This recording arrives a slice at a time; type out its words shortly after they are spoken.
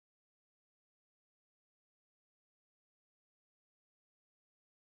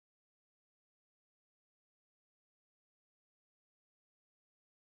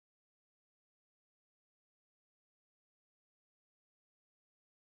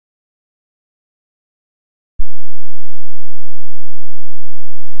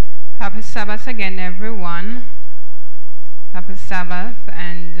Happy Sabbath again, everyone. Happy Sabbath,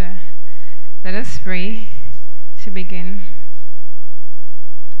 and let us pray to begin.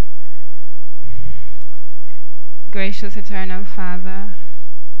 Gracious Eternal Father,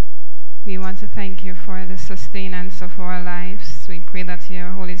 we want to thank you for the sustenance of our lives. We pray that your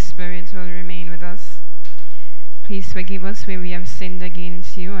Holy Spirit will remain with us. Please forgive us where we have sinned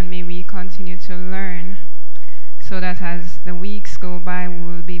against you, and may we continue to learn, so that as the weeks go by, we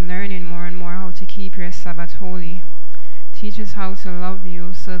will be learning more and more how to keep your Sabbath holy. Teach us how to love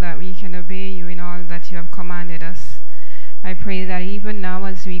you so that we can obey you in all that you have commanded us. I pray that even now,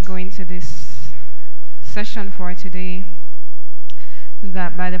 as we go into this session for today,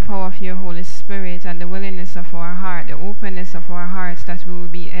 that by the power of your Holy Spirit and the willingness of our heart, the openness of our hearts, that we will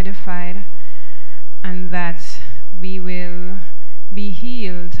be edified and that we will be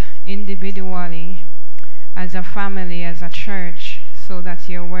healed individually, as a family, as a church, so that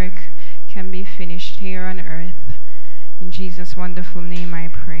your work can be finished here on earth. In Jesus' wonderful name I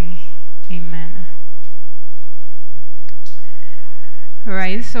pray. Amen.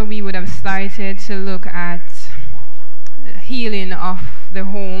 Right, so we would have started to look at healing of the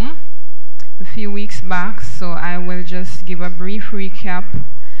home a few weeks back, so I will just give a brief recap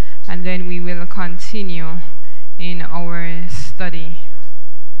and then we will continue in our study.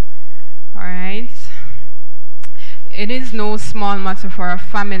 Alright. It is no small matter for a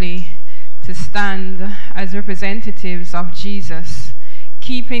family to stand as representatives of Jesus,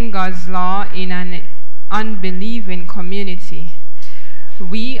 keeping God's law in an unbelieving community.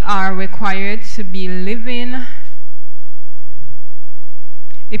 We are required to be living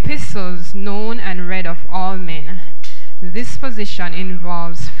epistles known and read of all men. This position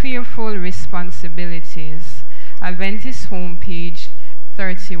involves fearful responsibilities. Adventist homepage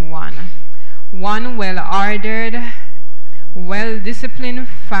 31. One well-ordered, well-disciplined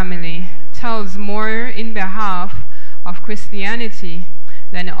family tells more in behalf of Christianity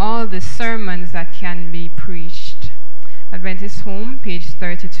than all the sermons that can be preached. Adventist Home, page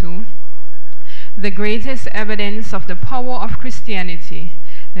 32. The greatest evidence of the power of Christianity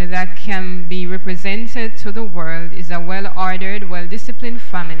that can be represented to the world is a well-ordered, well-disciplined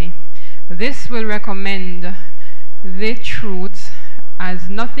family. This will recommend the truth as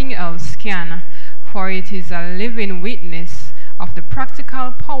nothing else can, for it is a living witness of the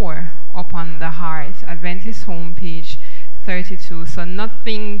practical power upon the heart. Adventist Home, page 32. So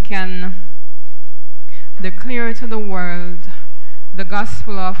nothing can declare to the world the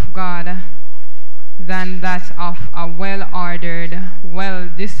gospel of God than that of a well-ordered,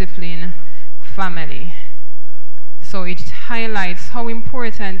 well-disciplined family. So it highlights how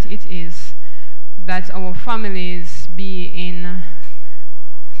important it is that our families be in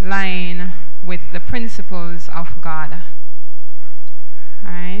line with the principles of God.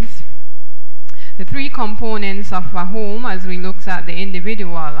 Alright. The three components of a home, as we looked at the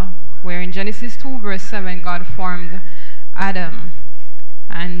individual, where in Genesis 2 verse 7 God formed Adam,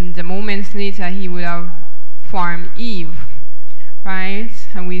 and moments later he would have formed Eve, right?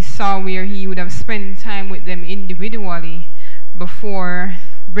 And we saw where he would have spent time with them individually before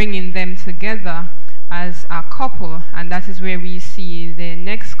bringing them together as a couple, and that is where we see the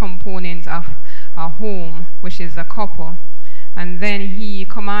next component of a home, which is a couple. And then he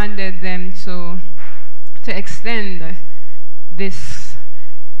commanded them to extend this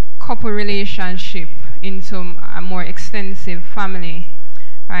couple relationship into a more extensive family,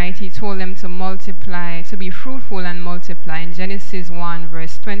 right? He told them to multiply, to be fruitful and multiply in Genesis 1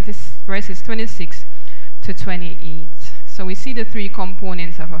 verses 26 to 28. So we see the three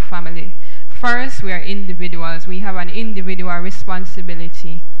components of a family. First, we are individuals. We have an individual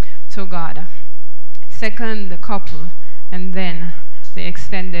responsibility to God. Second, the couple. And then the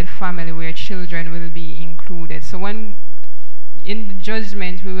extended family, where children will be included. So when in the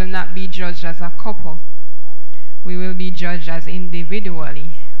judgment, we will not be judged as a couple. We will be judged as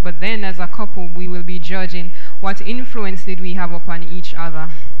individually. But then as a couple, we will be judging what influence did we have upon each other.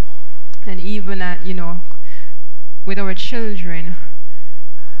 And even at, with our children,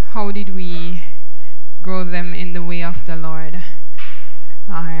 how did we grow them in the way of the Lord?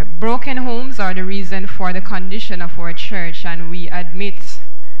 Broken homes are the reason for the condition of our church, and we admit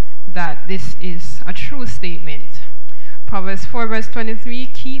that this is a true statement. Proverbs 4 verse 23,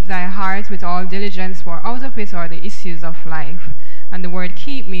 keep thy heart with all diligence, for out of it are the issues of life. And the word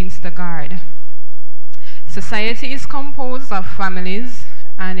keep means to guard. Society is composed of families,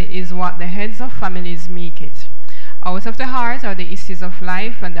 and it is what the heads of families make it. Out of the heart are the issues of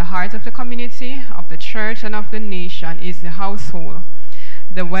life, and the heart of the community, of the church, and of the nation is the household.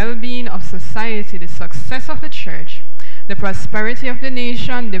 The well-being of society, the success of the church, The prosperity of the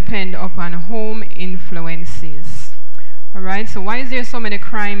nation depend upon home influences. Alright, so why is there so many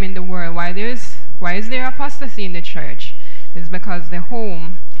crime in the world? Why is there apostasy in the church? It's because the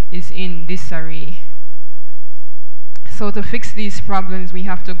home is in disarray. So to fix these problems, we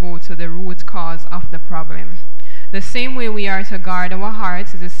have to go to the root cause of the problem. The same way we are to guard our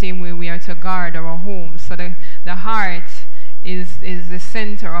hearts is the same way we are to guard our homes. So the heart is the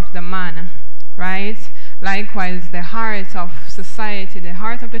center of the man, right? Likewise, the heart of society, the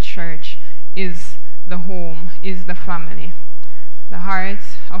heart of the church is the home, is the family. The heart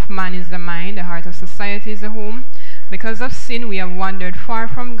of man is the mind, the heart of society is the home. Because of sin, we have wandered far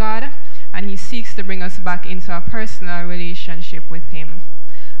from God, and he seeks to bring us back into a personal relationship with him.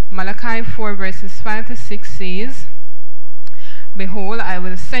 Malachi 4 verses 5 to 6 says, "Behold, I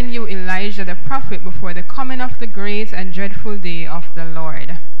will send you Elijah the prophet before the coming of the great and dreadful day of the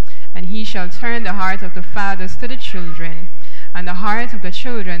Lord. And he shall turn the heart of the fathers to the children, and the heart of the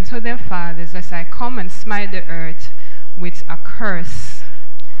children to their fathers, as I come and smite the earth with a curse."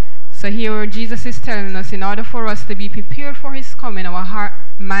 So here Jesus is telling us, in order for us to be prepared for his coming, our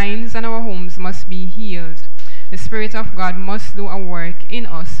minds and our homes must be healed. The Spirit of God must do a work in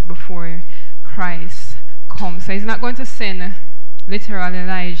us before Christ comes. So he's not going to send literal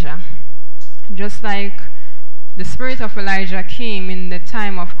Elijah. Just like the spirit of Elijah came in the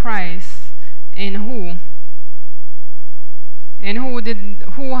time of Christ, in who? And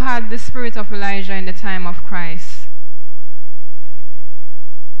who had the spirit of Elijah in the time of Christ?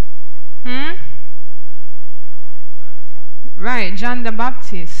 Right, John the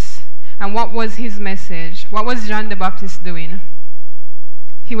Baptist. And what was his message? What was John the Baptist doing?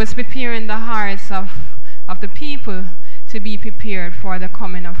 He was preparing the hearts of the people to be prepared for the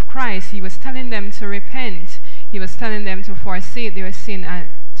coming of Christ. He was telling them to repent. He was telling them to forsake their sin and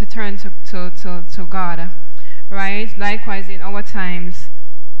to turn to God. Right? Likewise, in our times,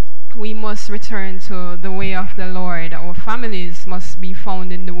 we must return to the way of the Lord. Our families must be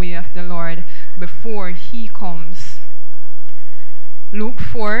found in the way of the Lord before he comes. Luke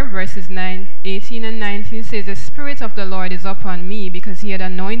 4 verses 18 and 19 says, "The Spirit of the Lord is upon me, because he had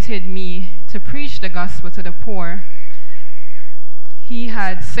anointed me to preach the gospel to the poor. He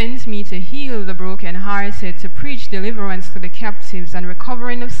had sent me to heal the brokenhearted, to preach deliverance to the captives, and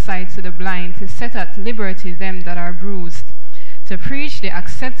recovering of sight to the blind, to set at liberty them that are bruised, to preach the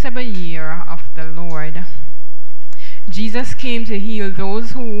acceptable year of the Lord." Jesus came to heal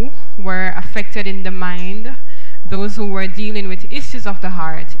those who were affected in the mind, those who were dealing with issues of the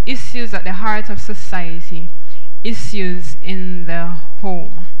heart, issues at the heart of society, issues in the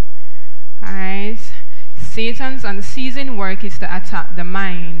home. Alright? Satan's unceasing work is to attack the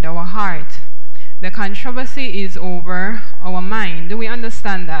mind, our heart. The controversy is over our mind. Do we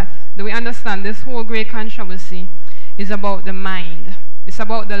understand that? Do we understand this whole great controversy is about the mind? It's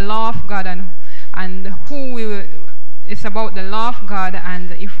about the law of God and who will. It's about the law of God,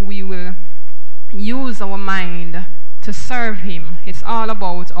 and if we will use our mind to serve him. It's all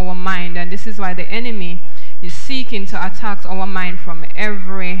about our mind, and this is why the enemy is seeking to attack our mind from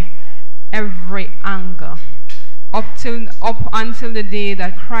every angle. Up until the day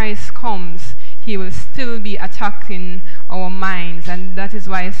that Christ comes, he will still be attacking our minds, and that is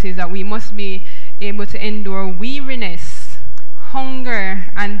why it says that we must be able to endure weariness, hunger,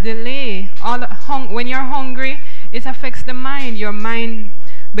 and delay. When you're hungry, it affects the mind. Your mind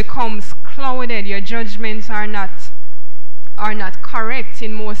becomes clouded. Your judgments are not correct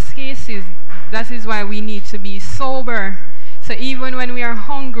in most cases. That is why we need to be sober. So even when we are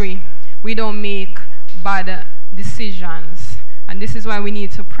hungry, we don't make bad decisions. And this is why we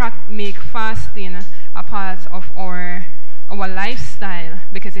need to make fasting a part of our lifestyle,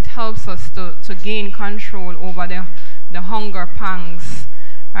 because it helps us to gain control over the hunger pangs.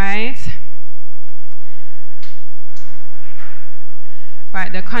 Right?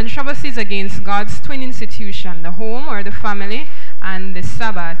 Right, the controversies against God's twin institution, the home or the family, and the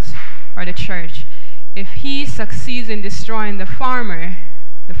Sabbath or the church. If he succeeds in destroying the former,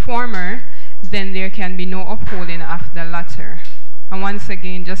 then there can be no upholding of the latter. And once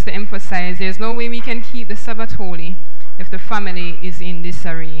again, just to emphasize, there's no way we can keep the Sabbath holy if the family is in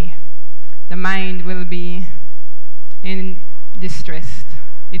disarray. The mind will be in distress.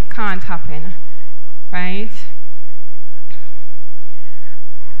 It can't happen, right?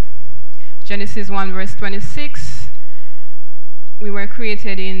 Genesis 1 verse 26, we were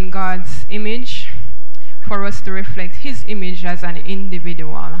created in God's image for us to reflect his image as an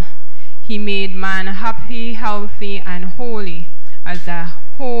individual. He made man happy, healthy, and holy as a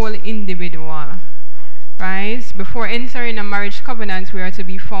whole individual. Right? Before entering a marriage covenant, we are to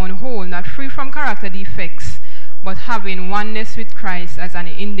be found whole, not free from character defects, but having oneness with Christ as an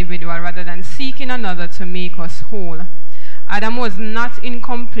individual rather than seeking another to make us whole. Adam was not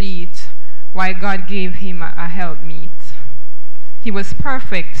incomplete, why God gave him a helpmeet. He was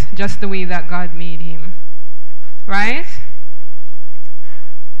perfect just the way that God made him. Right?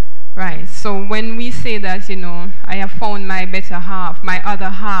 Right. So when we say that, I have found my better half, my other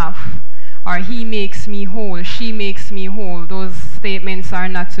half, or he makes me whole, she makes me whole, those statements are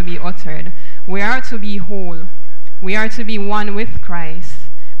not to be uttered. We are to be whole. We are to be one with Christ.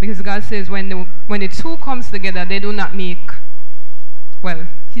 Because God says when the two comes together, they do not make, well,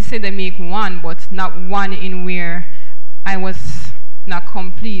 he said they make one, but not one in where I was not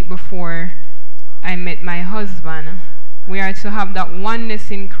complete before I met my husband. We are to have that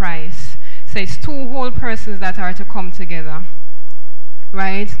oneness in Christ. So it's two whole persons that are to come together.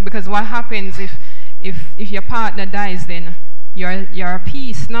 Right? Because what happens if your partner dies, then you're at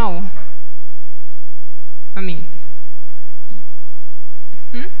peace now. I mean,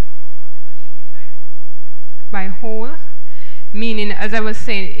 by whole, meaning, as I was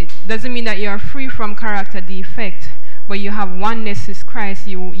saying, it doesn't mean that you're free from character defect, but you have oneness with Christ.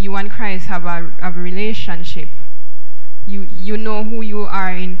 You and Christ have a relationship. You know who you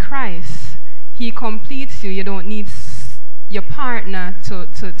are in Christ. He completes you. You don't need your partner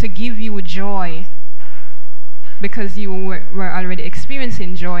to give you joy, because you were already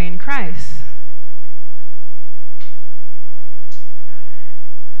experiencing joy in Christ.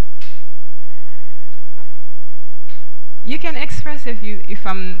 You can express if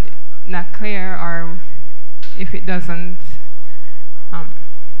I'm not clear, or if it doesn't.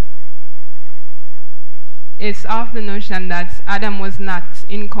 It's of the notion that Adam was not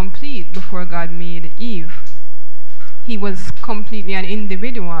incomplete before God made Eve. He was completely an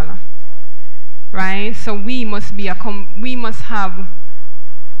individual, right? So we must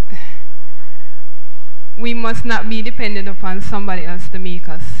not be dependent upon somebody else to make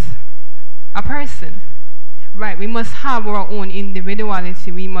us a person. Right, we must have our own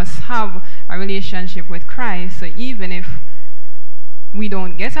individuality. We must have a relationship with Christ. So even if we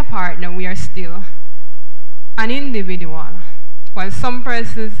don't get a partner, we are still an individual. While some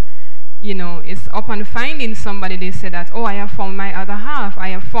persons, it's upon finding somebody, they say that, oh, I have found my other half. I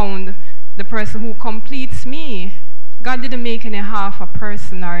have found the person who completes me. God didn't make any half a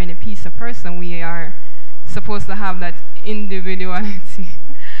person or any piece of person. We are supposed to have that individuality.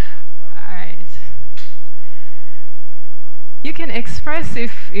 All right. You can express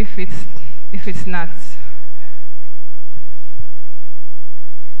if it's not.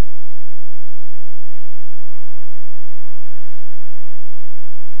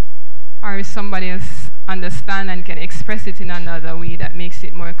 Or if somebody else understand and can express it in another way that makes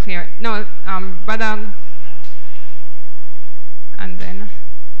it more clear. No, brother, and then.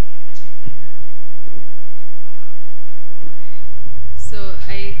 So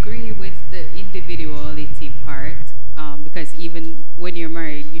I agree with the individuality part. Because even when you're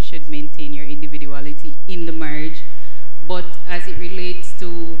married, you should maintain your individuality in the marriage. But as it relates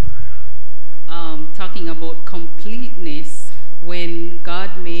to talking about completeness, when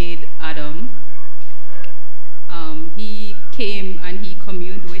God made Adam, he came and he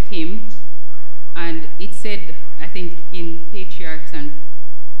communed with him. And it said, I think in Patriarchs and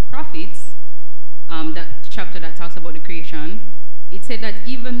Prophets, that chapter that talks about the creation, it said that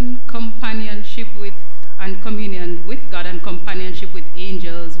even companionship with and communion with God and companionship with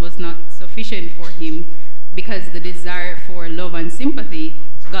angels was not sufficient for him, because the desire for love and sympathy,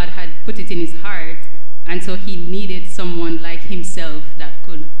 God had put it in his heart, and so he needed someone like himself that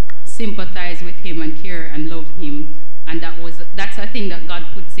could sympathize with him and care and love him. And that's a thing that God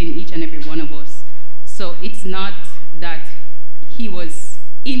puts in each and every one of us. So it's not that he was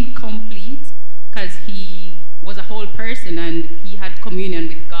incomplete, because he was a whole person and he had communion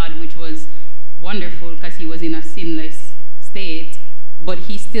with God, which was wonderful because he was in a sinless state, but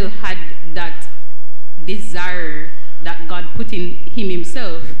he still had that desire that God put in him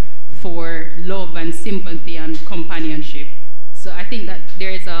himself for love and sympathy and companionship. So I think that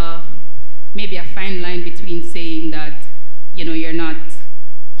there is maybe a fine line between saying that you're not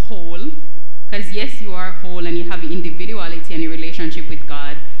whole, because yes, you are whole and you have individuality and a relationship with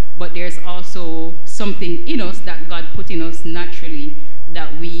God, but there's also something in us that God put in us naturally,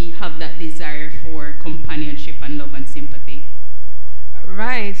 that we have that desire for companionship and love and sympathy.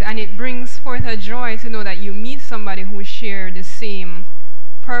 Right, and it brings forth a joy to know that you meet somebody who shares the same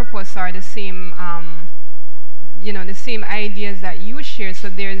purpose or the same, the same ideas that you share. So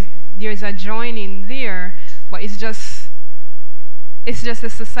there's a joining there, but it's just a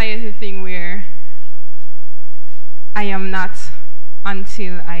society thing where I am not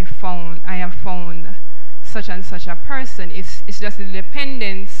until I have found such and such a person. It's just the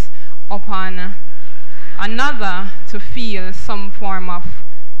dependence upon another to feel some form of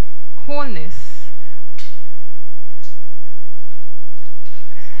wholeness.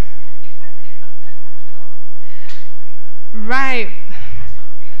 Right.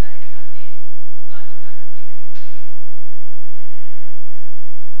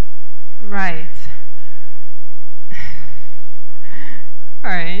 Right. All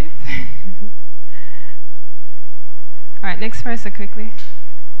right. All right, next person quickly.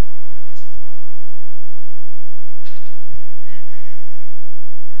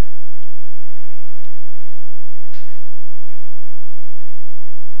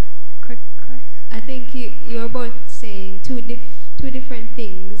 I think you're both saying two different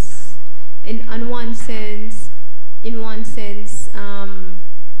things. In one sense,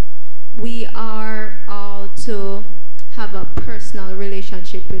 we are all to have a personal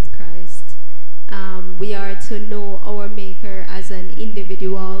relationship with Christ. We are to know our Maker as an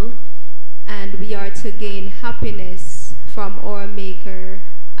individual, and we are to gain happiness from our Maker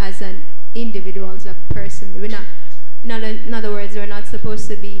as an individual, as a person. We're not. In other words, we're not supposed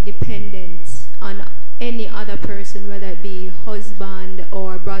to be dependent on any other person, whether it be husband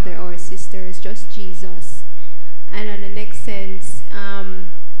or brother or sister. It's just Jesus. And in the next sense,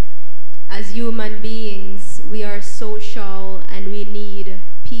 as human beings, we are social and we need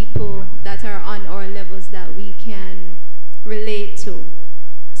people that are on our levels that we can relate to.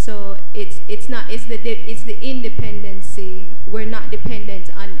 So it's the independency. We're not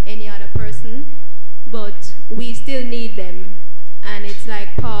dependent on any other person, but we still need them. And it's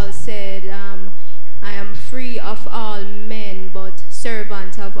like Paul said, I am free of all men, but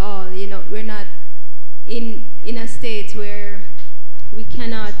servant of all. You know, we're not in a state where we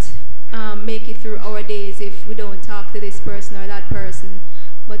cannot make it through our days if we don't talk to this person or that person.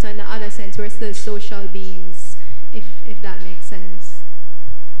 But in the other sense, we're still social beings, if that makes sense.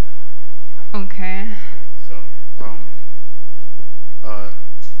 Okay. So,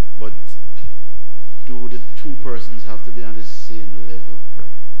 but do the two persons have to be on the same level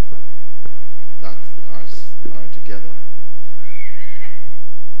that are together?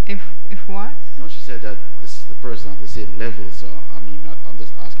 If what? No, she said that the person on the same level. So I mean, I'm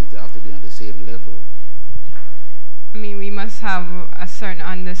just asking if they have to be on the same level. I mean, we must have a certain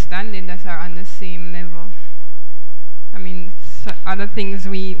understanding that are on the same level. I mean, other things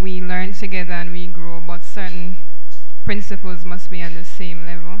we learn together and we grow, but certain principles must be on the same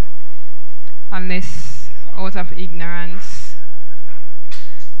level, unless out of ignorance.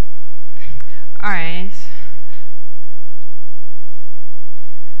 Alright.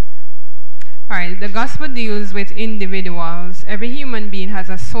 Alright, the gospel deals with individuals. Every human being has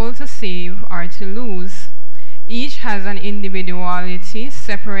a soul to save or to lose. Each has an individuality,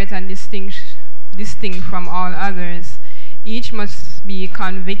 separate and distinct from all others. Each must be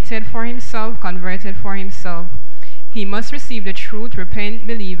convicted for himself, converted for himself. He must receive the truth, repent,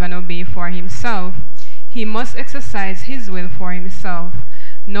 believe, and obey for himself. He must exercise his will for himself.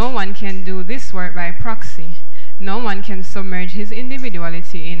 No one can do this work by proxy. No one can submerge his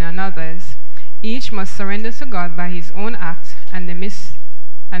individuality in another's. Each must surrender to God by his own act and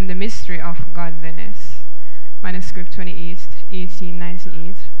the mystery of godliness. Manuscript 28,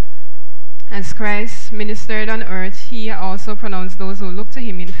 1898. As Christ ministered on earth, he also pronounced those who look to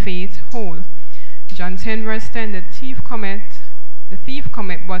him in faith whole. John 10 verse 10, the thief cometh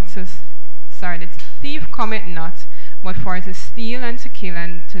not, but for to steal and to kill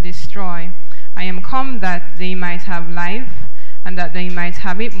and to destroy. I am come that they might have life, and that they might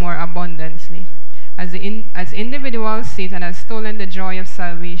have it more abundantly. As individuals, Satan has stolen the joy of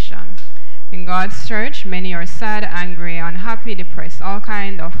salvation. In God's church, many are sad, angry, unhappy, depressed, all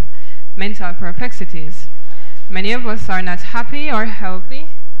kinds of mental perplexities. Many of us are not happy or healthy,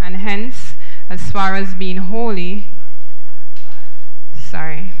 and hence, as far as being holy,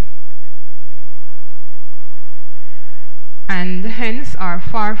 and hence are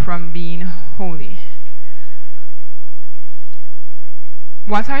far from being holy.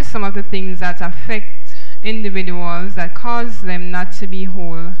 What are some of the things that affect individuals that cause them not to be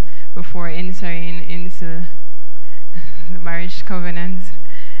whole before entering into the marriage covenant?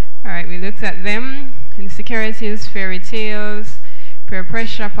 Alright, we looked at them: insecurities, fairy tales, peer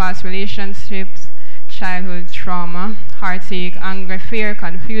pressure, past relationships, childhood trauma, heartache, anger, fear,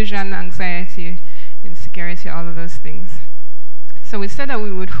 confusion, anxiety, insecurity, all of those things. So we said that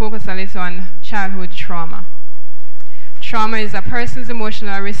we would focus a little on childhood trauma. Trauma is a person's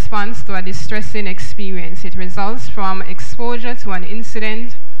emotional response to a distressing experience. It results from exposure to an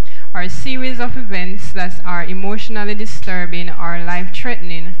incident or a series of events that are emotionally disturbing or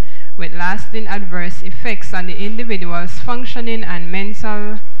life-threatening, with lasting lasting adverse effects on the individual's functioning and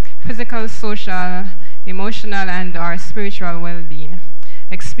mental, physical, social, emotional, and or spiritual well-being.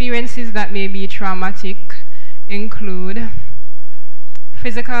 Experiences that may be traumatic include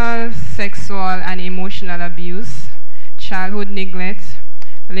physical, sexual, and emotional abuse, childhood neglect,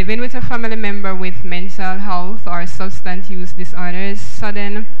 living with a family member with mental health or substance use disorders,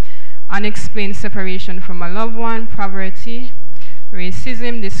 sudden unexplained separation from a loved one, poverty,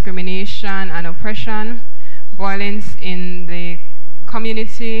 racism, discrimination, and oppression, violence in the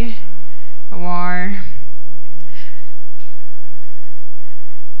community, war,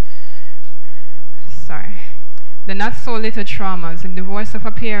 the not so little traumas, the divorce of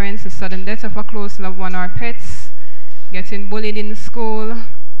a parent, the sudden death of a close loved one or pets, getting bullied in school,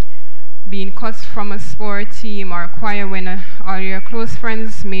 being cut from a sport team or choir when all your close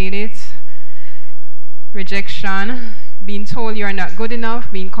friends made it, rejection, being told you're not good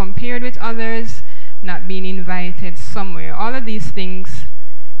enough, being compared with others, not being invited somewhere. All of these things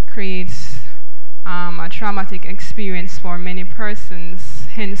creates a traumatic experience for many persons,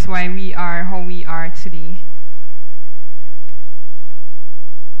 hence why we are how we are today.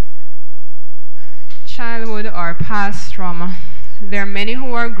 Childhood or past trauma. There are many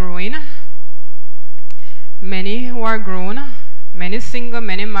who are growing, many who are grown, many single,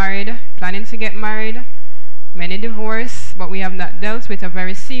 many married, planning to get married, many divorced, but we have not dealt with a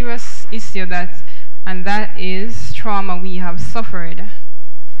very serious issue and that is trauma we have suffered.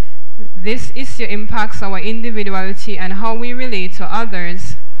 This issue impacts our individuality and how we relate to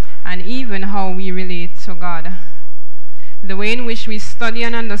others and even how we relate to God. The way in which we study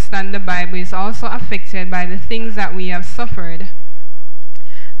and understand the Bible is also affected by the things that we have suffered.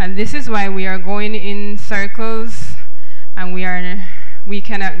 And this is why we are going in circles and we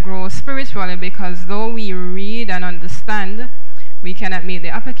cannot grow spiritually, because though we read and understand, we cannot make the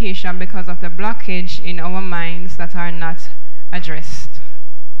application because of the blockage in our minds that are not addressed.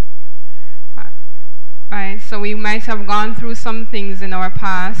 Right, so we might have gone through some things in our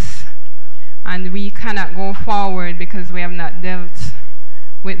past and we cannot go forward because we have not dealt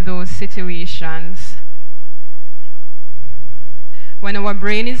with those situations. When our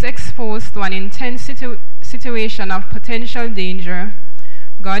brain is exposed to an intense situation of potential danger,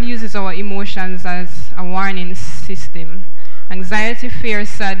 God uses our emotions as a warning system. Anxiety, fear,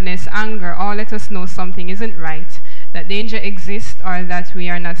 sadness, anger all let us know something isn't right, that danger exists, or that we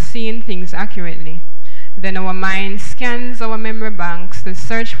are not seeing things accurately. Then our mind scans our memory banks to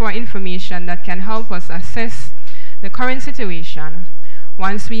search for information that can help us assess the current situation.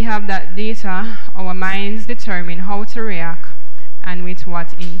 Once we have that data, our minds determine how to react and with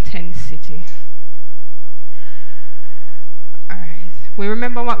what intensity. Alright, we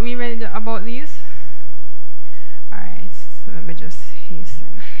remember what we read about these? Alright, so let me just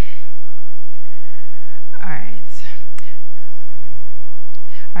hasten. Alright,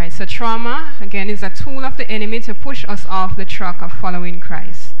 so trauma, again, is a tool of the enemy to push us off the track of following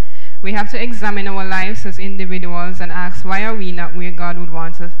Christ. We have to examine our lives as individuals and ask, why are we not where God would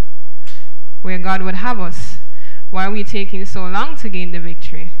want us, where God would have us? Why are we taking so long to gain the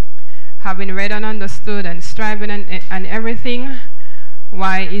victory? Having read and understood and striving and everything,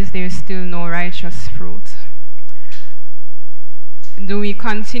 why is there still no righteous fruit? Do we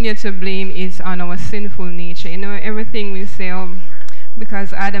continue to blame it on our sinful nature? You know, everything we say, oh,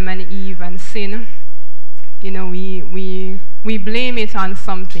 because Adam and Eve and sin, you know, we blame it on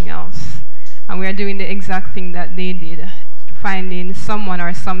something else. And we are doing the exact thing that they did, finding someone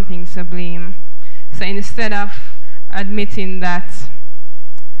or something to blame. So instead of admitting that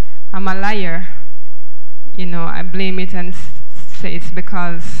I'm a liar, you know, I blame it and say it's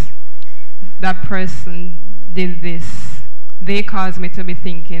because that person did this. They caused me to be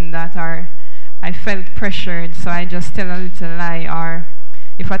thinking that, or I felt pressured, so I just tell a little lie, or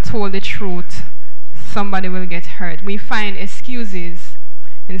if I told the truth, somebody will get hurt. We find excuses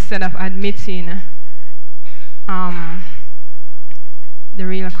instead of admitting the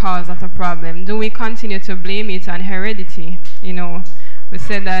real cause of the problem. Do we continue to blame it on heredity? You know, we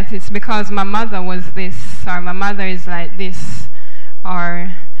said that it's because my mother was this, or my mother is like this,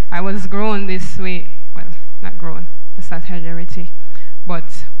 or I was grown this way. Well, not grown, that's not heredity.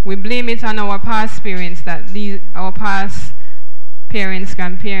 But we blame it on our past parents, that our past parents,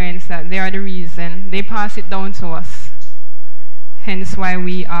 grandparents, that they are the reason. They pass it down to us. Hence why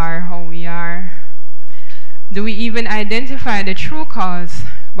we are how we are. Do we even identify the true cause,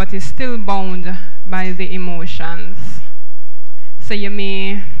 but is still bound by the emotions? So you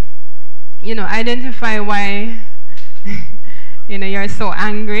may, you know, identify why, you know, you're so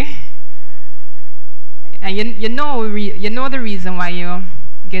angry. And you know the reason why you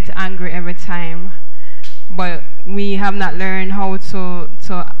get angry every time. But we have not learned how to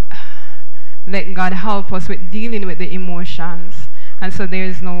let God help us with dealing with the emotions. And so there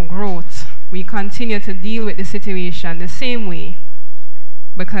is no growth. We continue to deal with the situation the same way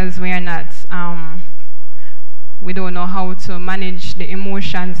because we are not, we don't know how to manage the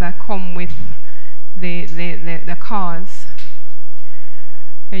emotions that come with the cause.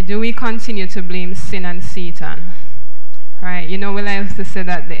 Or do we continue to blame sin and Satan? Right? You know, we like to say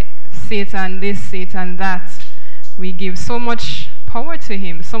that Satan this, Satan that. We give so much power to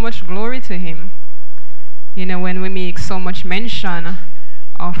him, so much glory to him. You know, when we make so much mention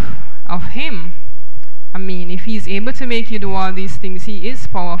of him. I mean, if he's able to make you do all these things, he is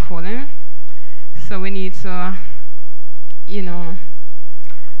powerful. Eh? So we need to, you know,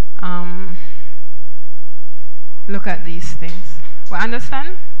 look at these things. We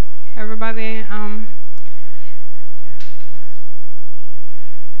understand? Everybody?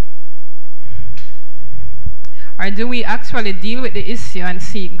 Or do we actually deal with the issue and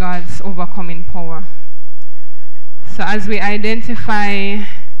seek God's overcoming power? So as we identify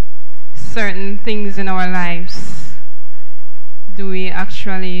certain things in our lives, do we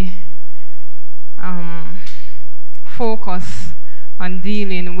actually focus on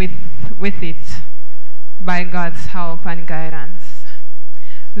dealing with it by God's help and guidance?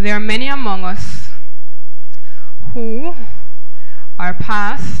 There are many among us who are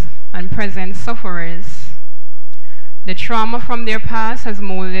past and present sufferers. The trauma from their past has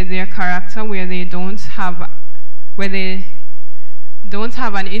molded their character where they don't have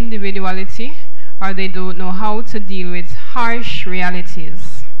an individuality, or they don't know how to deal with harsh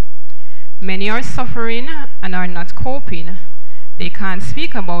realities. Many are suffering and are not coping. They can't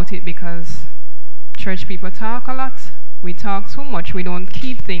speak about it because church people talk a lot. We talk too much. We don't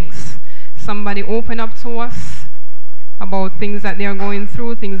keep things. Somebody open up to us about things that they are going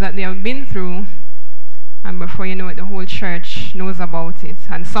through, things that they have been through, and before you know it, the whole church knows about it.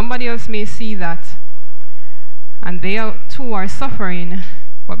 And somebody else may see that, and they too are suffering,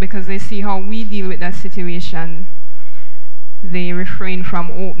 but because they see how we deal with that situation, they refrain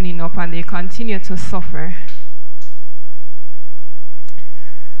from opening up and they continue to suffer.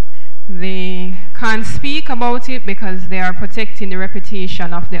 They can't speak about it because they are protecting the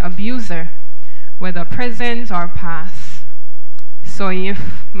reputation of the abuser, whether present or past. So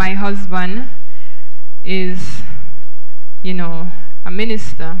if my husband is, you know, a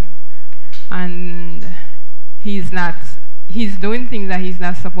minister and he's doing things that he's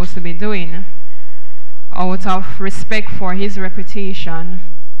not supposed to be doing, out of respect for his reputation,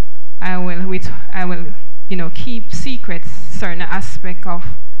 I will, you know, keep secret certain aspect of,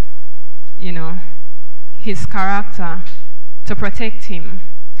 you know, his character to protect him.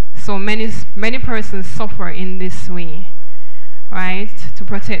 So many persons suffer in this way, right? To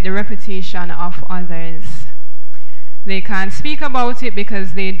protect the reputation of others. They can't speak about it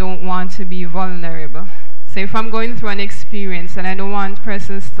because they don't want to be vulnerable. So if I'm going through an experience and I don't want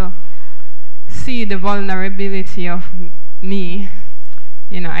persons to see the vulnerability of me,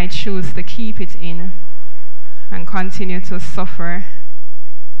 you know, I choose to keep it in and continue to suffer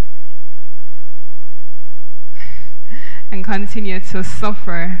and continue to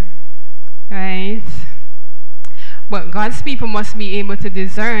suffer, right? But God's people must be able to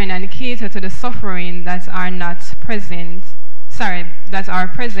discern and cater to the suffering that are not present, that are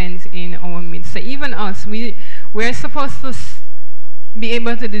present in our midst. So even us, we're supposed to be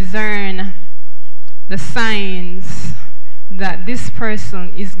able to discern the signs that this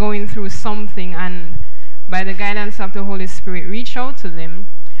person is going through something, and by the guidance of the Holy Spirit, reach out to them,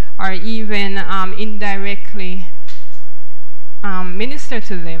 or even indirectly minister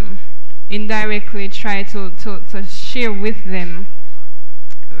to them, indirectly try to share with them,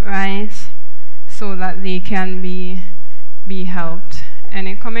 right, so that they can be helped.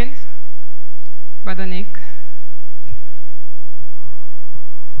 Any comments, Brother Nick?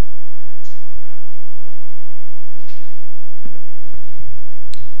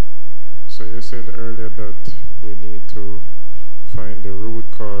 So you said earlier that we need to find the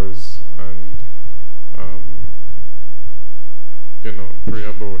root cause and you know, pray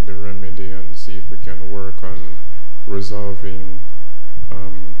about the remedy and see if we can work on resolving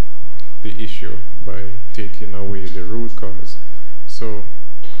the issue by taking away the root cause. So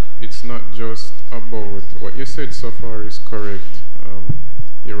it's not just about what you said so far is correct.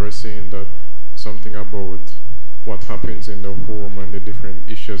 You were saying that something about what happens in the home and the different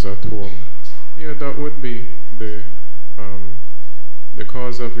issues at home. Yeah, that would be the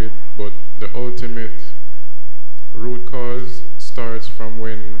cause of it, but the ultimate root cause starts from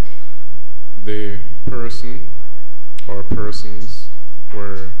when the person or persons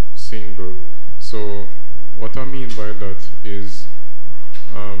were single. So what I mean by that is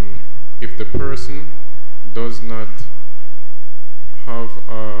if the person does not have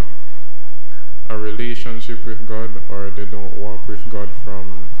a relationship with God, or they don't walk with God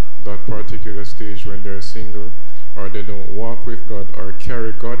from that particular stage when they're single, or they don't walk with God or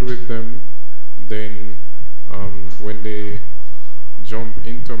carry God with them, then when they jump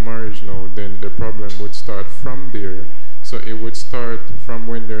into marriage now, then the problem would start from there. So it would start from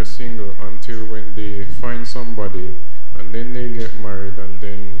when they're single until when they find somebody, and then they get married, and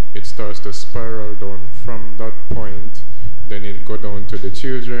then it starts to spiral down from that point. Then it go down to the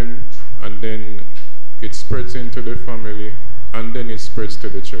children, and then it spreads into the family, and then it spreads to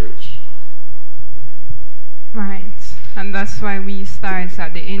the church. Right, and that's why we start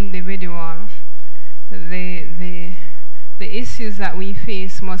at the individual. The issues that we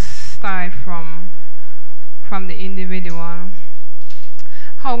face must start from the individual.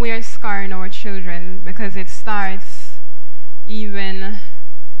 How we are scarring our children, because it starts even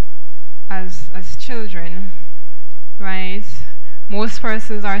as children, right? Most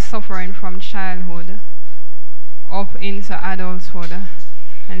persons are suffering from childhood up into adulthood,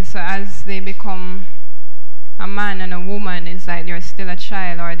 and so as they become a man and a woman, it's like they're still a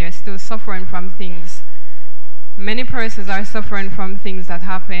child, or they're still suffering from things. Many persons are suffering from things that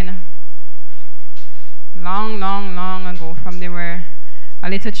happened long ago, from they were a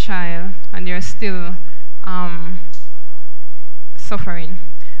little child, and they're still suffering.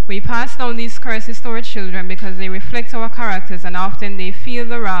 We pass down these curses to our children because they reflect our characters, and often they feel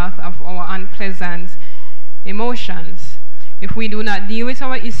the wrath of our unpleasant emotions. If we do not deal with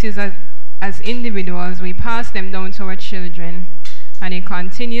our issues as individuals, we pass them down to our children, and it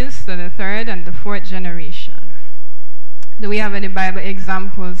continues to the third and the fourth generation. Do we have any Bible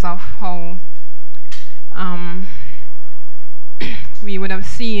examples of how we would have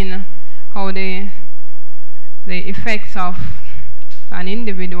seen how the effects of an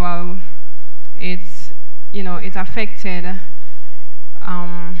individual, it affected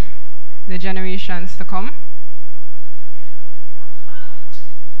the generations to come?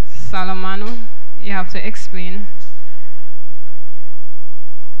 Solomon, you have to explain.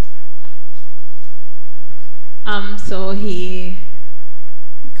 So he,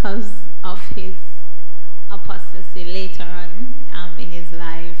 because of his apostasy later on in his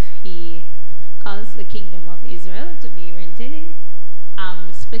life, he caused the kingdom of Israel to be rented,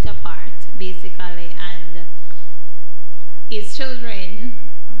 split apart basically, and his children,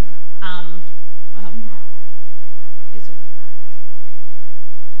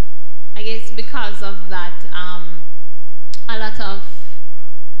 I guess because of that, a lot of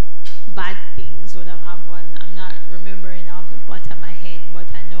bad things would have happened. I'm not remembering off the bottom of my head, but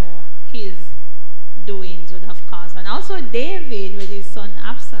I know his doings would have caused. And also David with his son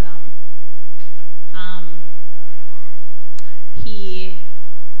Absalom, he,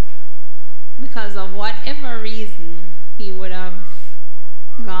 because of whatever reason, he would have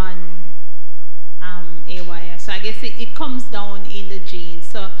gone AWIA. So I guess it comes down in the genes.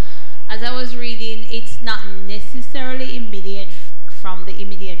 So as I was reading, it's not necessarily immediate from the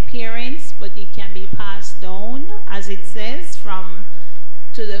immediate parents, but it can be passed down, as it says, from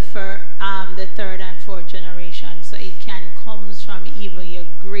to the third and fourth generation. So it comes from even your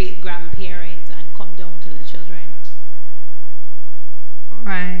great grandparents and come down to the children.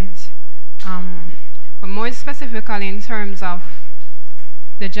 Right. But more specifically in terms of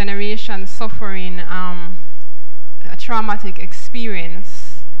the generation suffering a traumatic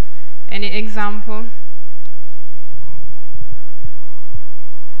experience, any example?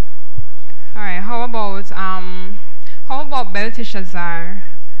 All right. How about Belteshazzar?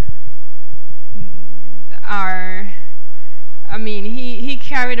 He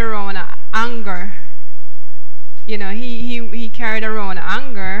carried around anger. You know, he carried around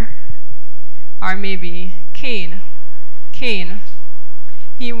anger, or maybe Cain. He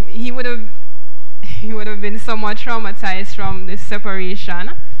would have been somewhat traumatized from this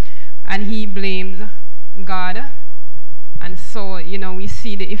separation, and he blamed God. And so, we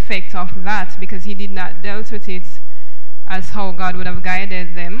see the effect of that because he did not deal with it as how God would have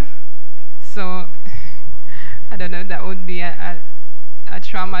guided them. So, I don't know, that would be a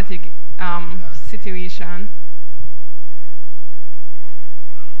traumatic situation.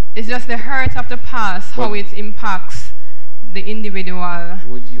 It's just the hurt of the past, how it impacts the individual.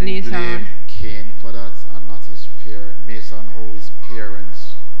 Would you later blame Cain for that and not his parents, based on how his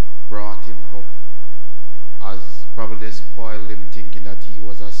parents brought him up, as probably spoiled him thinking that he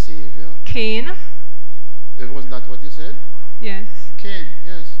was a savior? Cain? Wasn't that what you said? Yes. Cain,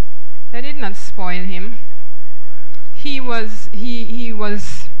 yes. They did not spoil him. He was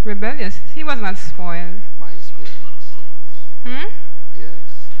rebellious. He was not spoiled. My experience, Hmm? yes.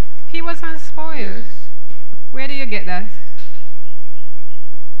 He was not spoiled. Yes. Where do you get that?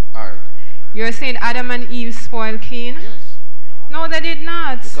 Alright. You're saying Adam and Eve spoiled Cain? Yes. No, they did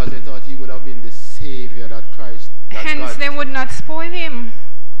not. Because they thought he would have been the savior that Christ, that Hence, God. they would not spoil him.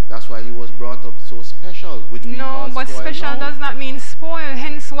 That's why he was brought up so special, which we No, call but spoiled special now. does not mean spoil.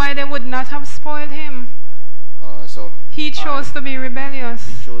 Hence, why they would not have spoiled him. So He chose to be rebellious.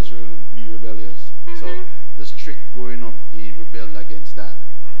 he chose to be rebellious. So Mhm. the strict growing up, he rebelled against that.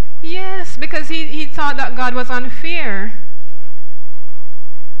 Yes, because he thought that God was unfair.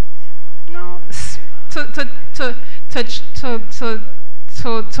 No, to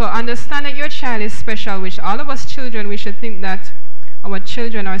understand that your child is special, which all of us children, we should think that our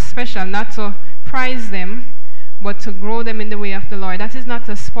children are special, not to prize them, but to grow them in the way of the Lord. That is not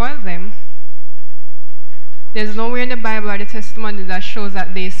to spoil them. There's nowhere in the Bible or the testimony that shows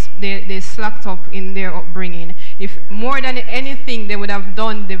that they slacked up in their upbringing. If more than anything, they would have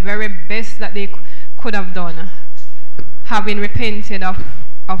done the very best that they could have done, having repented of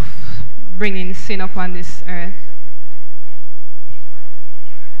bringing sin upon this earth.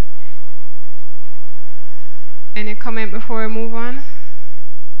 Any comment before we move on?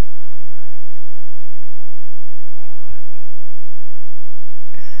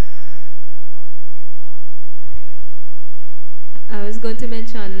 I was going to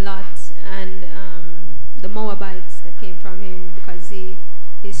mention Lot and the Moabites that came from him because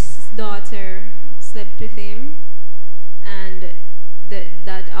his daughter slept with him, and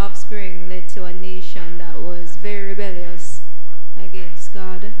that offspring led to a nation that was very rebellious against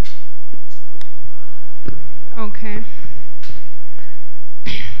God. Okay.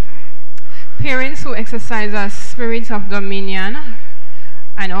 Parents who exercise a spirit of dominion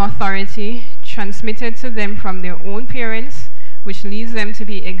and authority transmitted to them from their own parents, which leads them to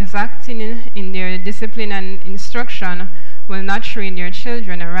be exacting in their discipline and instruction, will not train their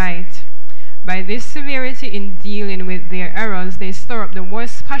children aright. By this severity in dealing with their errors, they store up the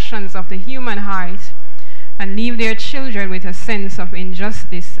worst passions of the human heart and leave their children with a sense of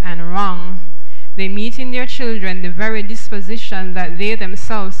injustice and wrong. They meet in their children the very disposition that they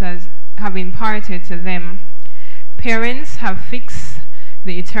themselves have imparted to them. Parents have fixed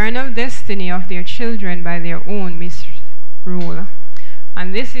the eternal destiny of their children by their own misrule.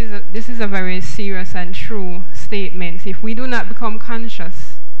 And this is a very serious and true statement. If we do not become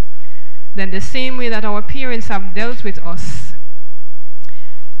conscious, then the same way that our parents have dealt with us,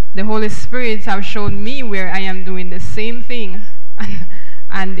 the Holy Spirit have shown me where I am doing the same thing.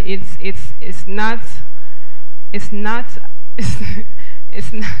 And it's not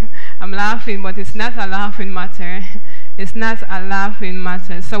I'm laughing, but it's not a laughing matter. It's not a laughing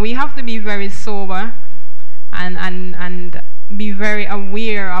matter. So we have to be very sober and be very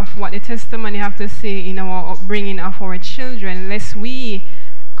aware of what the testimony have to say in our upbringing of our children, lest we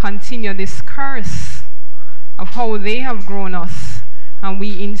continue this curse of how they have grown us, and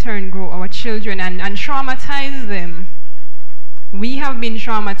we in turn grow our children and traumatize them. We have been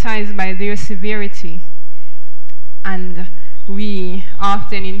traumatized by their severity, and we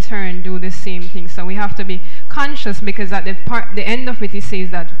often in turn do the same thing. So we have to be conscious, because at the end of it says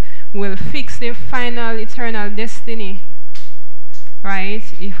that we'll fix their final eternal destiny, right,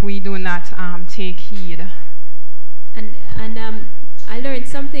 if we do not take heed. And I learned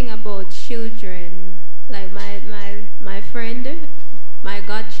something about children, like my friend, my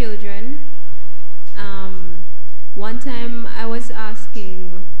godchildren. One time I was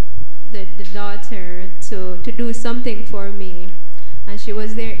asking the daughter to do something for me, and she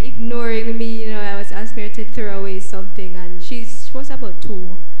was there ignoring me. You know, I was asking her to throw away something, and she was about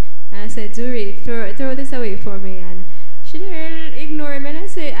 2. And I said, Zuri, throw this away for me. And she didn't ignore me.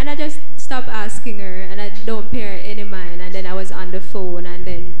 And I just stopped asking her, and I don't pay her any mind. And then I was on the phone, and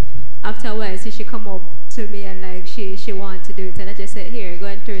then after a while, she come up to me and like she wanted to do it, and I just said, here, go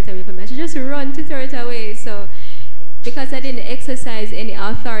and throw it away for me. And she just run to throw it away. So because I didn't exercise any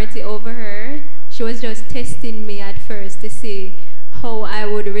authority over her, she was just testing me at first to see how I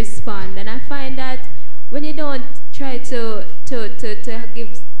would respond. And I find that when you don't try to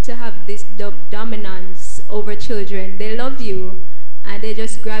have this dominance over children, they love you and they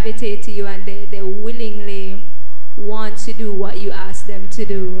just gravitate to you, and they willingly want to do what you ask them to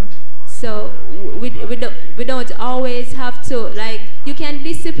do. So we don't always have to, like, you can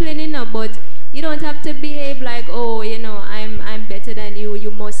discipline, you know, but you don't have to behave like, oh, you know, I'm better than you,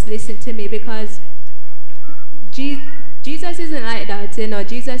 you must listen to me, because Jesus isn't like that, you know.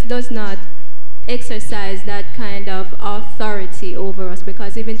 Jesus does not exercise that kind of authority over us,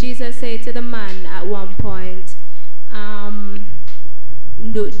 because even Jesus said to the man at one point,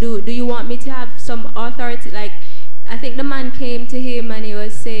 do you want me to have some authority? Like, I think the man came to him and he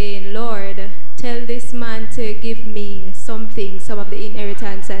was saying, Lord, tell this man to give me something, some of the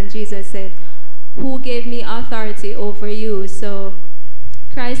inheritance. And Jesus said, who gave me authority over you? So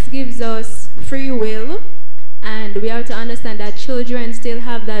Christ gives us free will, and we have to understand that children still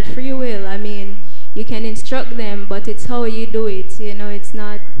have that free will. I mean, you can instruct them, but it's how you do it. You know, it's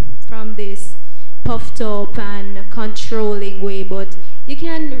not from this puffed up and controlling way, but you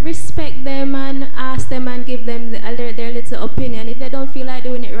can respect them and ask them and give them their little opinion. If they don't feel like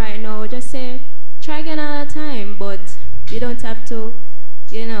doing it right now, just say, try again another time, but you don't have to,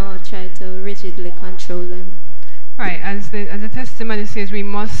 you know, try to rigidly control them. Right, as the testimony says, we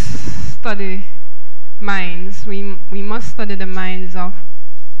must study minds. We must study the minds of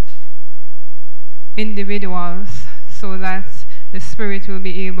individuals so that the Spirit will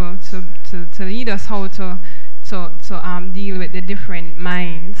be able to lead us how to deal with the different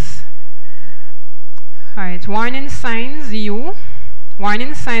minds. Alright, warning signs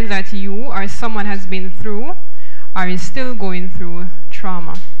that you or someone has been through or is still going through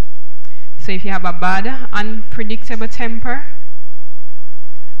trauma. So if you have a bad, unpredictable temper,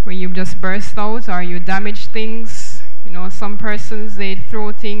 where you just burst out or you damage things, you know, some persons, they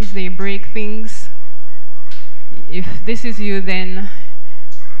throw things, they break things. If this is you, then,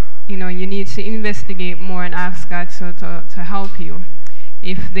 you know, you need to investigate more and ask God to help you.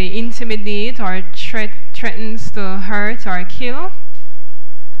 If they intimidate or threatens to hurt or kill,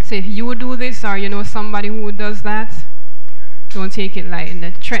 so if you do this or you know somebody who does that, don't take it lightly.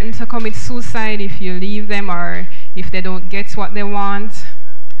 They threaten to commit suicide if you leave them or if they don't get what they want,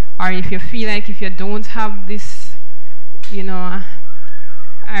 or if you feel like if you don't have this, you know.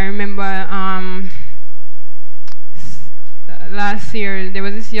 I remember last year there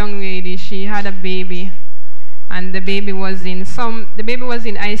was this young lady, she had a baby, and the baby was in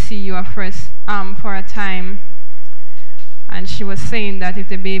ICU for a time, and she was saying that if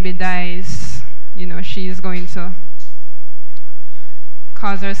the baby dies, you know, she is going to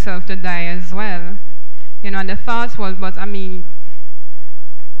cause herself to die as well. You know, and the thought was, but I mean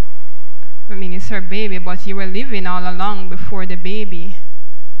it's her baby, but you were living all along before the baby,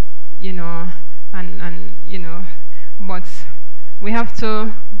 you know, and you know, but we have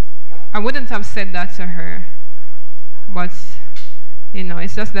to, I wouldn't have said that to her, but you know,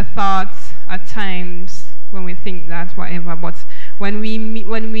 it's just the thought at times when we think that, whatever. But when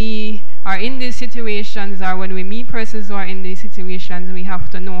we are in these situations, or when we meet persons who are in these situations, we have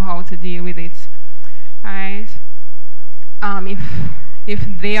to know how to deal with it. Alright? If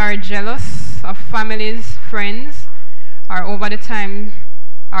they are jealous of families, friends, or over the time,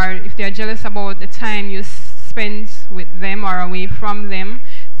 or if they are jealous about the time you spend with them or away from them,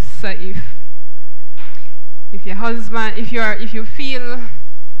 so if your husband, if you feel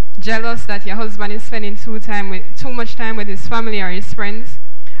jealous that your husband is spending too much time with his family or his friends,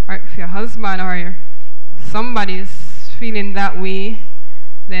 or if your husband or somebody is feeling that way,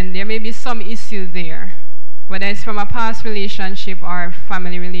 then there may be some issue there, whether it's from a past relationship or a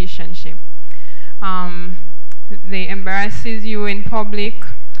family relationship. They embarrasses you in public,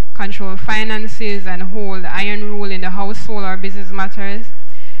 control finances, and hold iron rule in the household or business matters,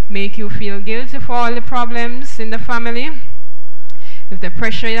 make you feel guilty for all the problems in the family. If they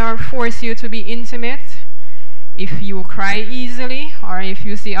pressure or force you to be intimate, if you cry easily, or if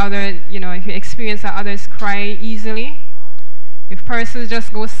you see if you experience that others cry easily, if persons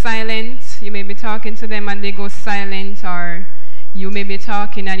just go silent, you may be talking to them and they go silent, or you may be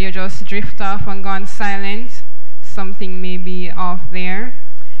talking and you just drift off and gone silent, something may be off there.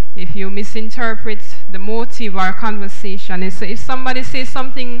 If you misinterpret the motive or conversation, if somebody says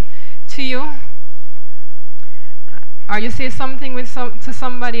something to you, or you say something to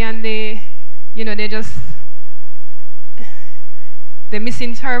somebody and they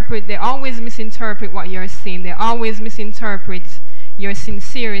misinterpret, they always misinterpret what you're saying, they always misinterpret your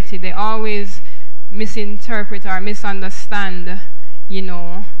sincerity, they always misinterpret or misunderstand, you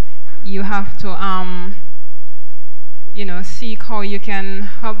have to seek how you can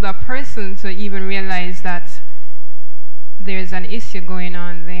help that person to even realize that there's an issue going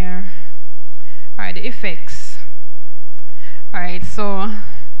on there. Alright, the effects. Alright, so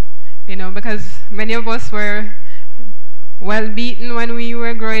because many of us were well beaten when we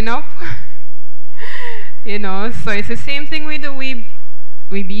were growing up. So it's the same thing we do. We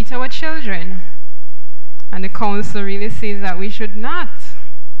beat our children, and the council really says that we should not.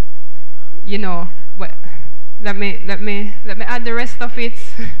 But let me add the rest of it.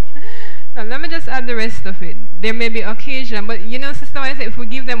 Now, let me just add the rest of it. There may be occasion, but Sister Wise, if we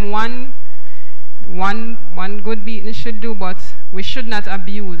give them one good beating, should do, but we should not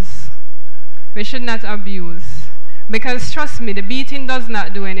abuse. We should not abuse. Because trust me, the beating does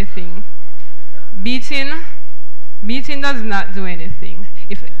not do anything. Beating does not do anything.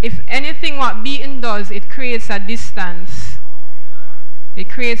 If anything, what beating does, it creates a distance. It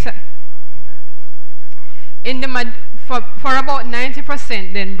creates a, for about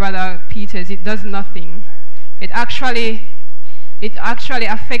 90%, then Brother Peters, it does nothing. It actually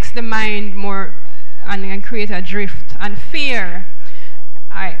affects the mind more and create a drift and fear.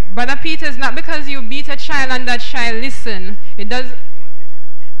 Brother Peters, not because you beat a child and that child listen, it does.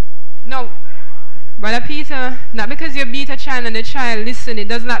 No, Brother Peter, not because you beat a child and the child listen, it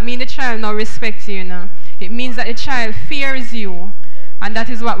does not mean the child now respects you, It means that the child fears you, and that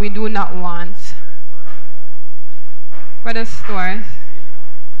is what we do not want. Brother Stuart.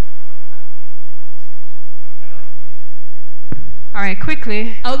 All right,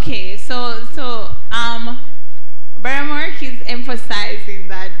 quickly. Okay, so Brother Mark is emphasizing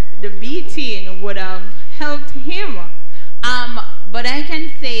that the beating would have helped him. But I can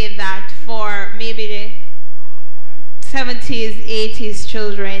say that for maybe the 70s, 80s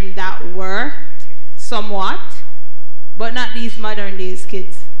children that worked somewhat, but not these modern days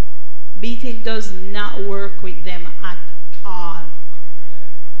kids. Beating does not work with them at all.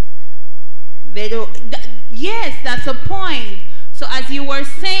 They don't. Yes, that's the point. So as you were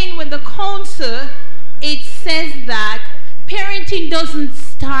saying with the council, it says that parenting doesn't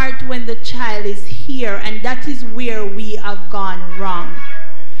start when the child is here, and that is where we have gone wrong.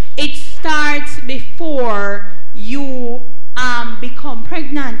 It starts before you become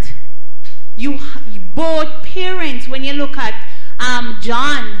pregnant. You both parents, when you look at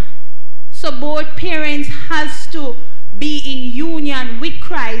John, so both parents has to be in union with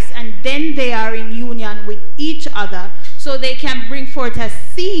Christ, and then they are in union with each other, so they can bring forth a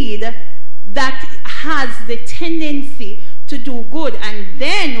seed that has the tendency to do good. And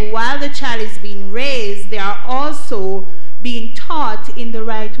then while the child is being raised, they are also being taught in the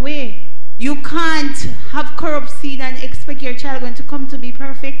right way. You can't have corrupt seed and expect your child going to come to be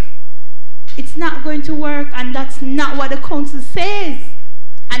perfect. It's not going to work, and that's not what the council says.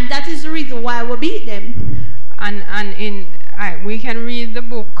 And that is the reason why we beat them. We can read the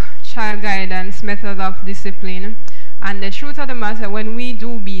book, Child Guidance, Method of Discipline. And the truth of the matter, when we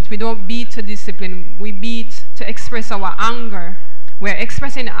do beat, we don't beat to discipline. We beat to express our anger. We're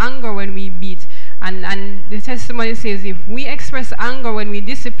expressing anger when we beat. And the testimony says if we express anger when we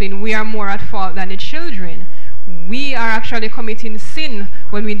discipline, we are more at fault than the children. We are actually committing sin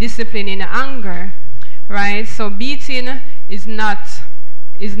when we discipline in anger, right? So beating is not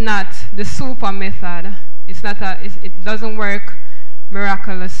the super method. It doesn't work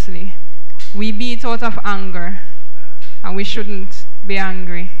miraculously. We beat out of anger, and we shouldn't be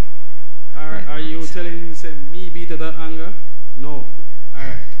angry. Are you telling me, say, me beat out of anger? No. All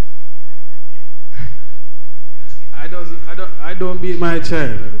right. I don't beat my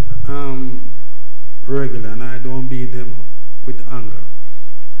child regular, and I don't beat them with anger.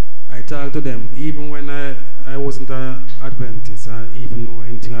 I talk to them even when I wasn't an Adventist. I even know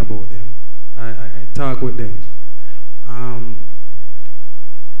anything about them. I talk with them.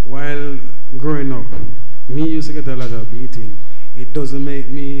 While growing up, me used to get a lot of beating. It doesn't make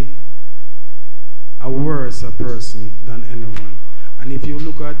me a worse person than anyone. And if you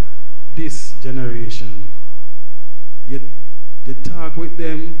look at this generation, you talk with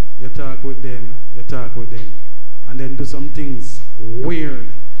them, you talk with them, you talk with them, and then do some things weird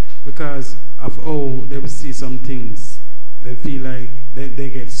because of how they see some things. They feel like they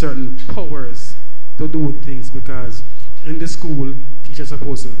get certain powers to do things because in the school, teachers are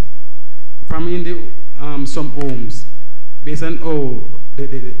supposed to, from in the some homes, based on how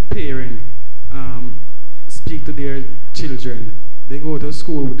the parent speak to their children, they go to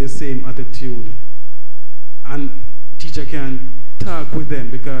school with the same attitude, and teacher can talk with them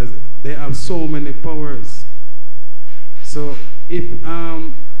because they have so many powers. So if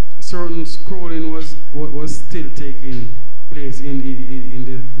certain scrolling was still taking place in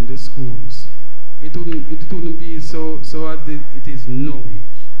the schools, it wouldn't be so as it is now.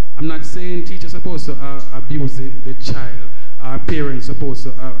 I'm not saying teachers supposed to abuse the child, or parents supposed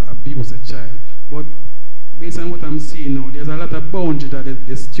to abuse the child, but based on what I'm seeing now, there's a lot of boundary that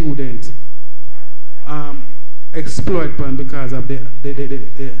the students exploit because of the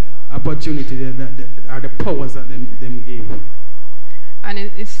opportunity or the powers that them give.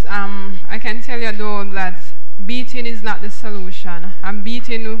 And I can tell you though that beating is not the solution, and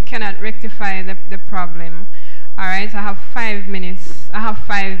beating cannot rectify the problem. All right, I have 5 minutes. I'm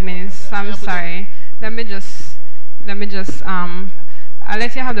sorry. Let me just I'll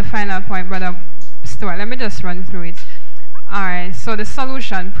let you have the final point, Brother Stuart. Let me just run through it. Alright, so the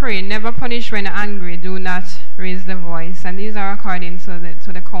solution, pray, never punish when angry, do not raise the voice. And these are according to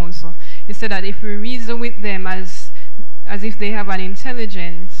the council. He said that if we reason with them as if they have an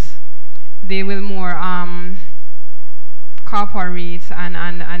intelligence, they will more cooperate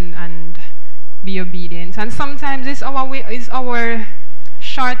and be obedient. And sometimes it's our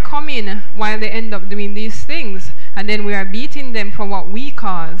shortcoming while they end up doing these things, and then we are beating them for what we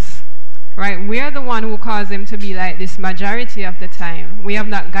cause. Right? We are the one who caused them to be like this majority of the time. We have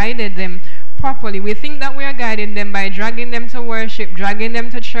not guided them properly. We think that we are guiding them by dragging them to worship, dragging them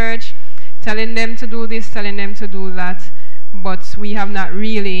to church, telling them to do this, telling them to do that, but we have not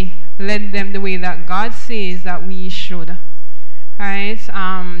really led them the way that God says that we should. Right?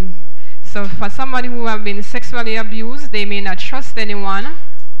 So for somebody who have been sexually abused, they may not trust anyone.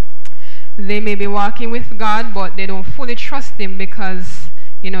 They may be walking with God, but they don't fully trust Him because,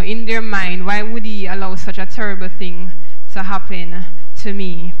 in their mind, why would He allow such a terrible thing to happen to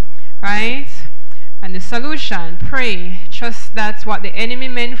me? Right? And the solution, pray. Trust that what the enemy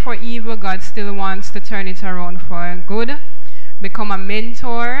meant for evil, God still wants to turn it around for good. Become a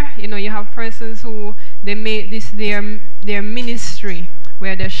mentor. You have persons who, they make this their ministry,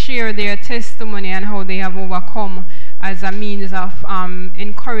 where they share their testimony and how they have overcome as a means of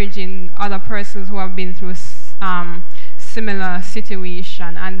encouraging other persons who have been through similar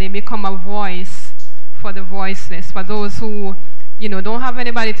situation, and they become a voice for the voiceless, for those who don't have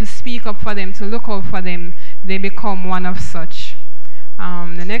anybody to speak up for them, to look out for them. They become one of such.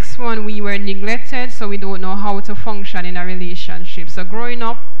 The next one, we were neglected, so we don't know how to function in a relationship. So growing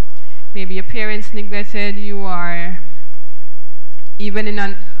up, maybe your parents neglected you, or even in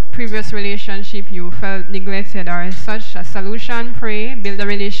a previous relationship you felt neglected or such. A solution, pray, build a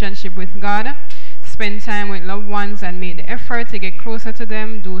relationship with God, spend time with loved ones and make the effort to get closer to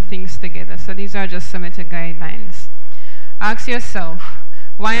them, do things together. So these are just some of the guidelines. Ask yourself,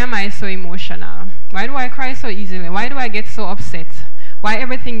 why am I so emotional? Why do I cry so easily? Why do I get so upset? Why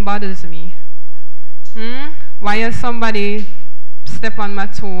everything bothers me? Why has somebody step on my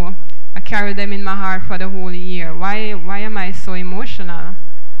toe? I carry them in my heart for the whole year. Why am I so emotional?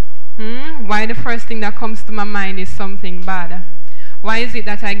 Why the first thing that comes to my mind is something bad? Why is it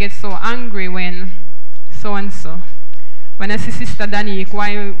that I get so angry when so-and-so? When I see Sister Danique,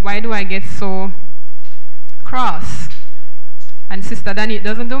 why do I get so cross? And Sister Danique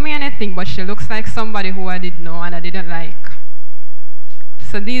doesn't do me anything, but she looks like somebody who I didn't know and I didn't like.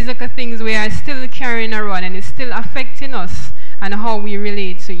 So these are the things we are still carrying around, and it's still affecting us and how we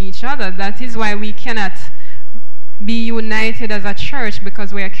relate to each other. That is why we cannot be united as a church,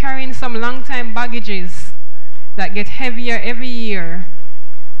 because we are carrying some long-time baggages that get heavier every year,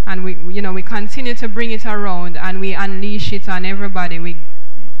 and we continue to bring it around and we unleash it on everybody.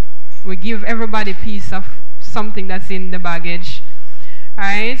 We give everybody a piece of something that's in the baggage.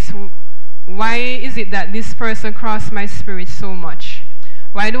 Alright? Why is it that this person crossed my spirit so much?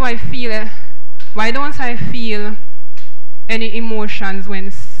 Why don't I feel any emotions when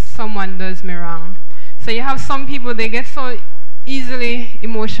someone does me wrong? So you have some people, they get so easily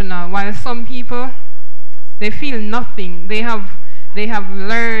emotional, while some people, they feel nothing. They have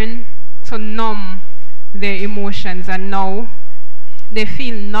learned to numb their emotions, and now they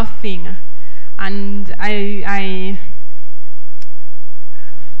feel nothing. And I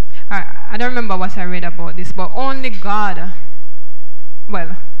don't remember what I read about this, but only God,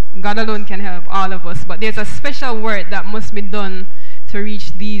 well, God alone can help all of us, but there's a special work that must be done to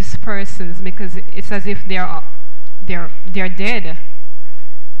reach these persons, because it's as if they're dead,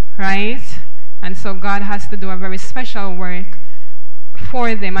 right? And so God has to do a very special work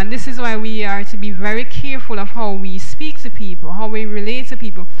for them. And this is why we are to be very careful of how we speak to people, how we relate to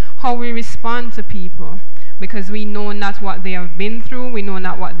people, how we respond to people, because we know not what they have been through, we know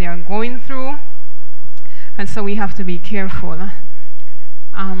not what they are going through, and so we have to be careful.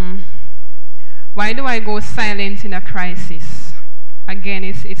 Why do I go silent in a crisis? Again,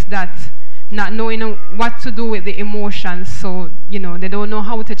 it's that not knowing what to do with the emotions, so they don't know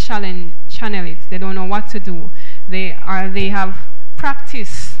how to channel it. They don't know what to do. They have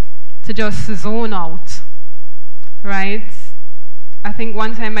practice to just zone out, right? I think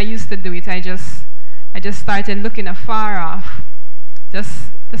one time I used to do it. I just started looking afar off, just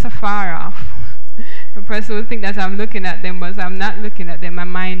afar off. The person would think that I'm looking at them, but I'm not looking at them. My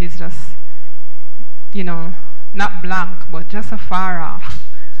mind is just, not blank, but just afar off.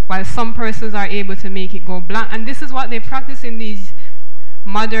 While some persons are able to make it go blank. And this is what they practice in these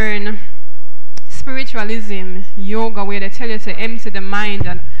modern spiritualism, yoga, where they tell you to empty the mind.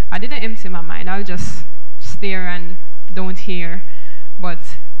 And I didn't empty my mind. I'll just stare and don't hear. But,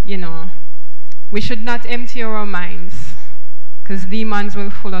 we should not empty our minds. because demons will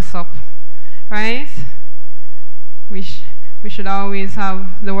fill us up, right? We should always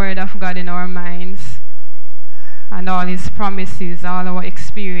have the word of God in our minds and all his promises, all our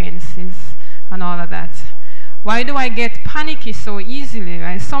experiences and all of that. Why do I get panicky so easily,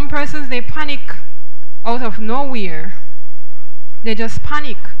 right? Some persons, they panic out of nowhere. They just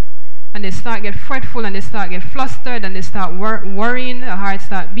panic and they start get fretful and they start get flustered and they start worrying, the heart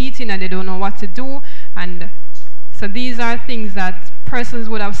start beating and they don't know what to do. And so these are things that persons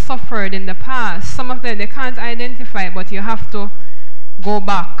would have suffered in the past. Some of them, they can't identify it, but you have to go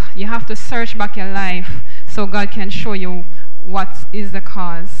back. You have to search back your life so God can show you what is the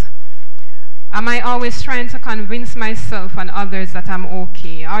cause. Am I always trying to convince myself and others that I'm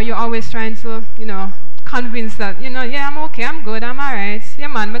okay? Are you always trying to, convince that, yeah, I'm okay, I'm good, I'm alright. Yeah,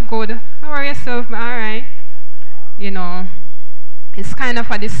 man, I'm good. Don't worry yourself, I'm alright. It's kind of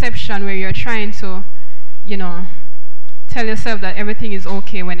a deception where you're trying to, tell yourself that everything is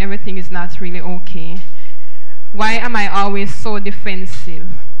okay when everything is not really okay. Why am I always so defensive?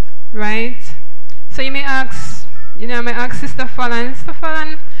 Right? So you may ask, Sister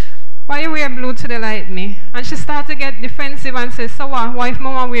Fallon, why you wear blue today like me? And she started to get defensive and says, so what? Why if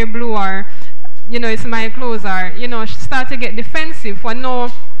Mama wear blue or, it's my clothes or, she started to get defensive for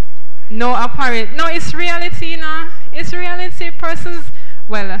no apparent. No, it's reality, It's reality. Persons,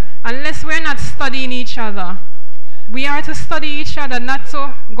 well, unless we're not studying each other, we are to study each other, not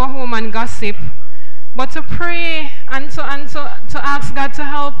to go home and gossip, but to pray and to ask God to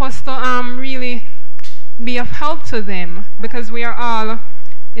help us to really be of help to them, because we are all,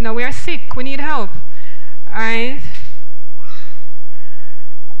 we are sick, we need help. Alright?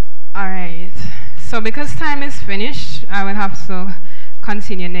 Alright. So because time is finished, I will have to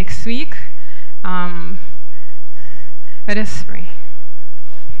continue next week. Let us pray.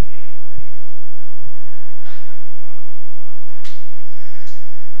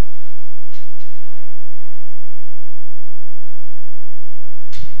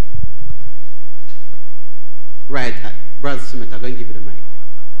 Right, Brother Smith, I'm going to give you the mic.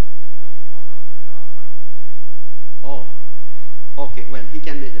 Oh, okay, well, he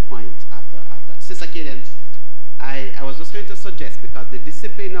can make the point after. Sister Kaydian, I was just going to suggest, because the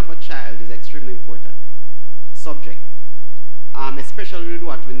discipline of a child is extremely important subject, especially with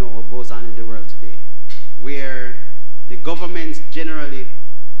what we know goes on in the world today, where the governments generally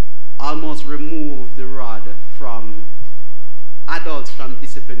almost remove the rod from adults from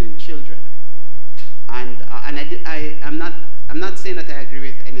disciplining children. And I'm not saying that I agree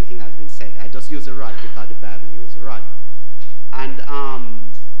with anything that has been said. I just use a rod because the Bible uses a rod. And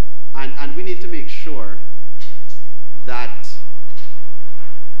we need to make sure that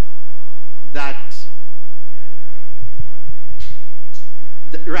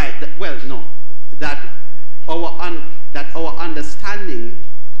our understanding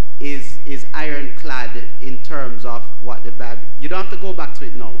is ironclad in terms of what the Bible. You don't have to go back to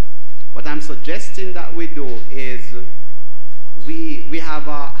it now. What I'm suggesting that we do is we have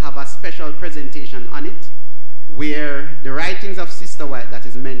a special presentation on it, where the writings of Sister White that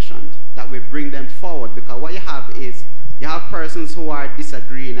is mentioned, that we bring them forward, because what you have is you have persons who are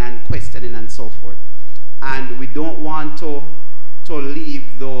disagreeing and questioning and so forth, and we don't want to leave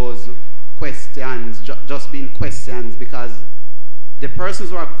those questions just being questions, because the persons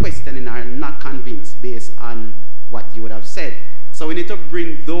who are questioning are not convinced based on what you would have said. So we need to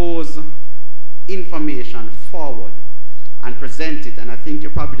bring those information forward and present it. And I think you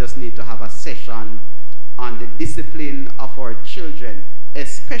probably just need to have a session on the discipline of our children,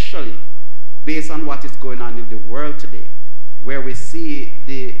 especially based on what is going on in the world today, where we see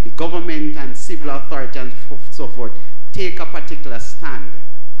the government and civil authority and so forth take a particular stand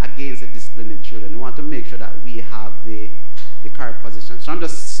against the disciplining children. We want to make sure that we have the correct position. So I'm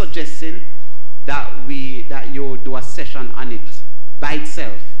just suggesting that you do a session on it by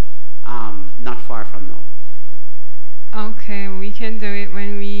itself, not far from now. Okay, we can do it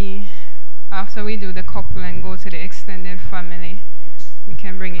after we do the couple and go to the extended family. We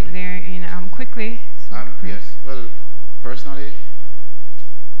can bring it there in quickly. So yes, well, personally,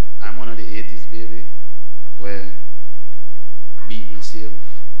 I'm one of the 80s baby, where beating saved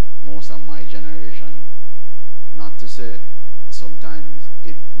most of my generation. Not to say sometimes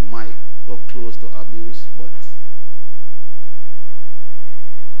it might go close to abuse, but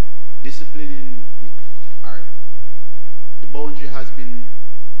disciplining art, the boundary has been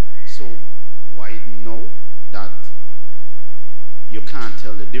so wide now that you can't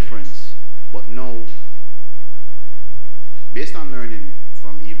tell the difference. But now, based on learning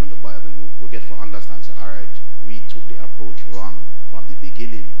from even the Bible, you will get to understand, so, all right, we took the approach wrong from the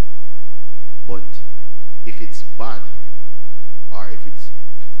beginning. But if it's bad, or if it's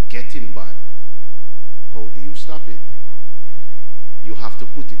getting bad, how do you stop it? You have to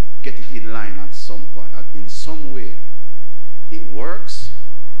get it in line at some point, in some way. It works.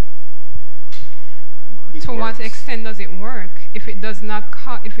 To what extent does it work? If it does not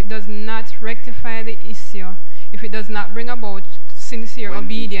rectify the issue, if it does not bring about sincere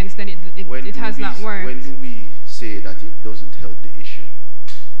obedience, then it has not worked. When do we say that it doesn't help the issue?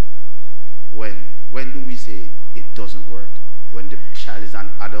 When do we say it doesn't work? When the child is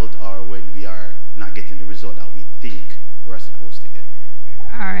an adult, or when we are not getting the result that we think we're supposed to get?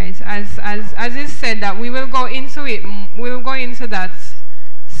 All right. As is said, that we will go into it. We will go into that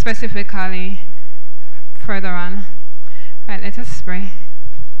specifically further on. All right. Let us pray.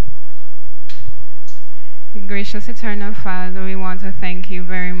 Gracious Eternal Father, we want to thank you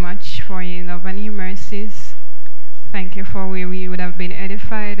very much for your love and your mercies. Thank you for where we would have been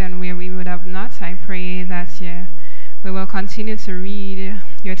edified and where we would have not. I pray that we will continue to read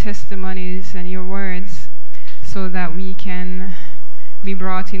your testimonies and your words so that we can be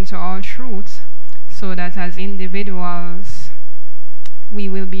brought into all truth, so that as individuals we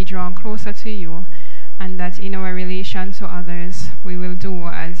will be drawn closer to you, and that in our relation to others we will do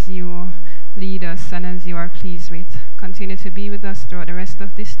as you lead us and as you are pleased with. Continue to be with us throughout the rest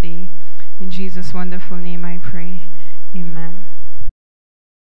of this day. In Jesus' wonderful name I pray. Amen.